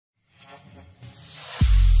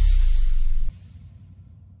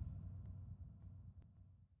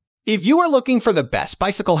If you are looking for the best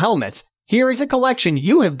bicycle helmets, here is a collection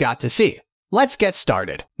you have got to see. Let's get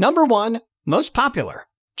started. Number 1. Most popular.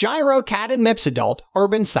 Gyro Cat and Mips Adult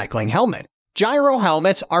Urban Cycling Helmet. Gyro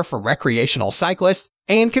helmets are for recreational cyclists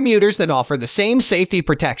and commuters that offer the same safety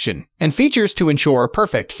protection and features to ensure a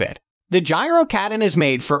perfect fit. The Gyro Cat is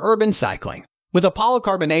made for urban cycling with a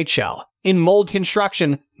polycarbonate shell in mold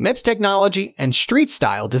construction, MIPS technology, and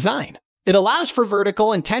street-style design. It allows for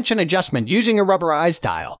vertical and tension adjustment using a rubberized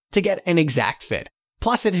dial to get an exact fit.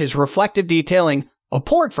 Plus, it has reflective detailing, a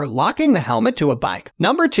port for locking the helmet to a bike.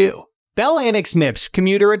 Number 2. Bell Annex MIPS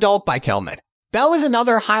Commuter Adult Bike Helmet. Bell is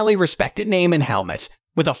another highly respected name in helmets,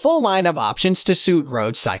 with a full line of options to suit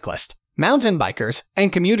road cyclists, mountain bikers,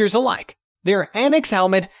 and commuters alike. Their Annex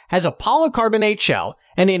helmet has a polycarbonate shell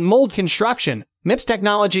and in mold construction, MIPS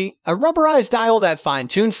technology, a rubberized dial that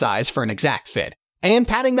fine-tunes size for an exact fit, and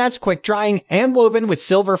padding that's quick-drying and woven with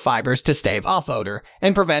silver fibers to stave off odor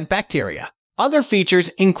and prevent bacteria. Other features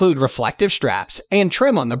include reflective straps and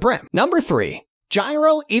trim on the brim. Number 3.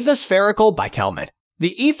 Gyro ETHA Spherical Bike Helmet.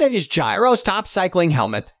 The ETHA is Gyro's top cycling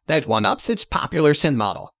helmet that one-ups its popular Syn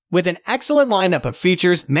model. With an excellent lineup of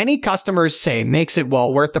features, many customers say makes it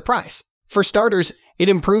well worth the price. For starters, it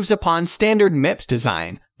improves upon standard MIPS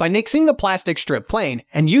design by nixing the plastic strip plane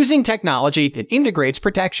and using technology that integrates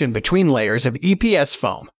protection between layers of EPS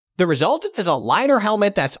foam. The result is a lighter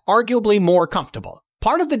helmet that's arguably more comfortable.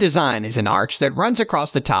 Part of the design is an arch that runs across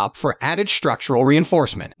the top for added structural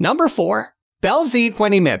reinforcement. Number 4. Bell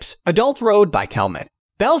Z20 MIPS Adult Road Bike Helmet.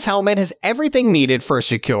 Bell's helmet has everything needed for a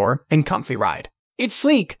secure and comfy ride. It's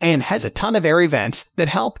sleek and has a ton of airy vents that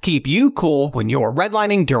help keep you cool when you're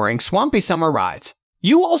redlining during swampy summer rides.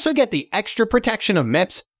 You also get the extra protection of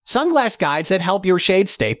MIPS, sunglass guides that help your shade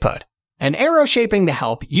stay put, and arrow shaping to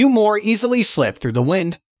help you more easily slip through the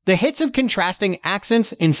wind. The hits of contrasting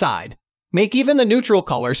accents inside make even the neutral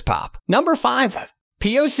colors pop. Number 5.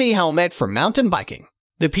 POC Helmet for Mountain Biking.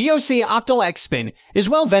 The POC Optal X Spin is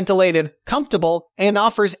well ventilated, comfortable, and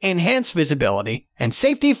offers enhanced visibility and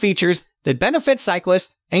safety features that benefit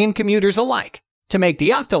cyclists and commuters alike. To make the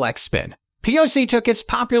Optal X Spin, POC took its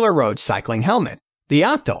popular road cycling helmet, the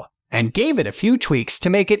Optal, and gave it a few tweaks to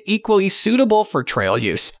make it equally suitable for trail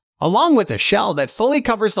use. Along with a shell that fully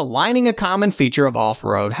covers the lining, a common feature of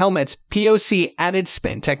off-road helmets, POC added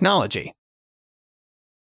spin technology.